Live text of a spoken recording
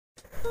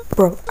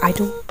Bro, I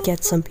don't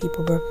get some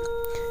people, bro.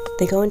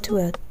 They go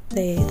into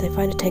they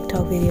find a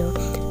TikTok video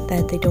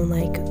that they don't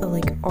like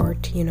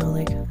art, you know,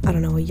 like, I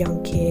don't know, a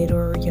young kid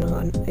or, you know,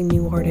 a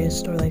new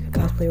artist or like a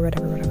cosplayer,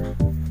 whatever.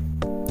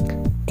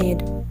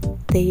 And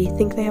they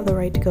think they have the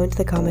right to go into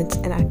the comments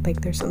and act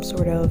like they're some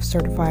sort of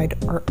certified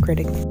art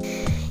critic.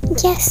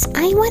 Yes,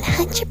 I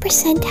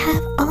 100%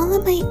 have all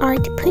of my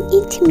art put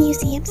into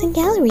museums and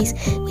galleries,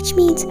 which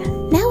means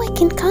now I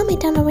can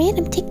comment on a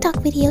random TikTok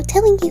video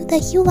telling you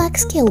that you lack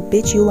skill.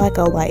 Bitch, you lack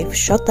a life.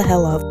 Shut the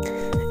hell up.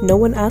 No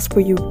one asked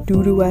for your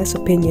doo-doo ass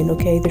opinion,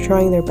 okay? They're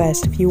trying their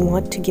best. If you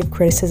want to give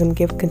criticism,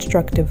 give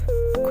constructive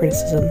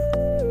criticism.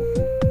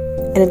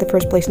 And in the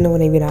first place, no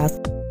one even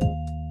asked.